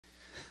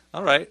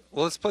All right.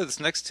 Well, let's play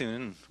this next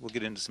tune. We'll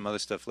get into some other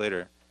stuff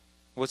later.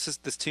 What's this?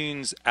 This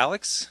tune's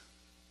Alex?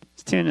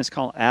 This tune is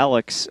called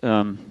Alex.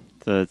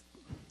 I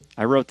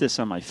wrote this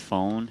on my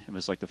phone. It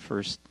was like the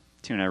first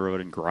tune I wrote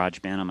in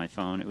GarageBand on my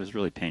phone. It was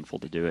really painful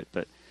to do it,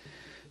 but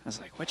I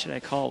was like, what should I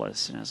call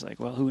this? And I was like,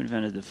 well, who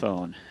invented the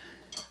phone?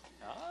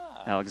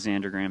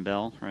 Alexander Graham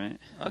Bell, right?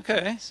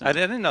 Okay. So, I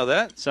didn't know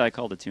that. So I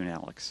called the tune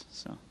Alex.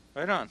 So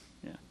right on.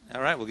 Yeah.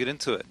 All right, we'll get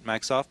into it.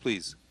 Max off,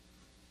 please.